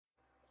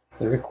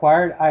The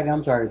required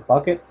items are a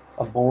bucket,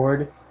 a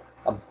board,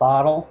 a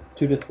bottle,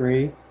 2 to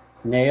 3,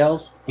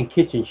 nails, and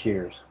kitchen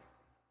shears.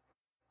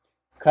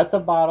 Cut the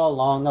bottle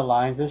along the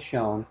lines as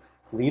shown.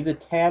 Leave the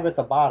tab at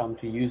the bottom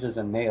to use as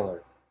a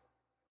nailer.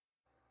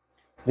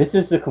 This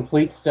is the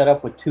complete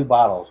setup with 2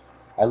 bottles.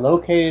 I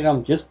located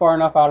them just far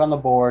enough out on the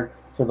board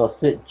so they'll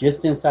sit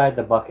just inside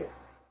the bucket.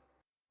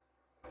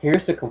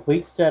 Here's the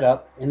complete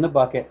setup in the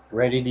bucket,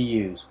 ready to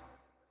use.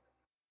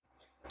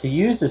 To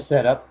use the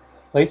setup,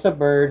 place a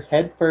bird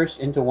head first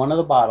into one of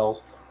the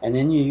bottles, and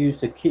then you use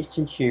the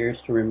kitchen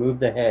shears to remove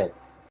the head.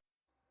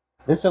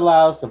 This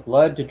allows the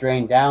blood to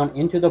drain down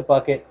into the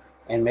bucket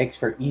and makes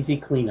for easy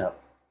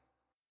cleanup.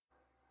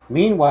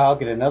 Meanwhile,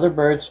 get another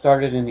bird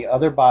started in the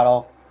other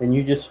bottle, then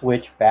you just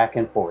switch back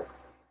and forth.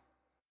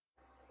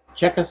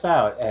 Check us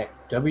out at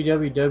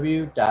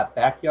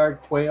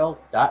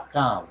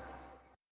www.backyardquail.com.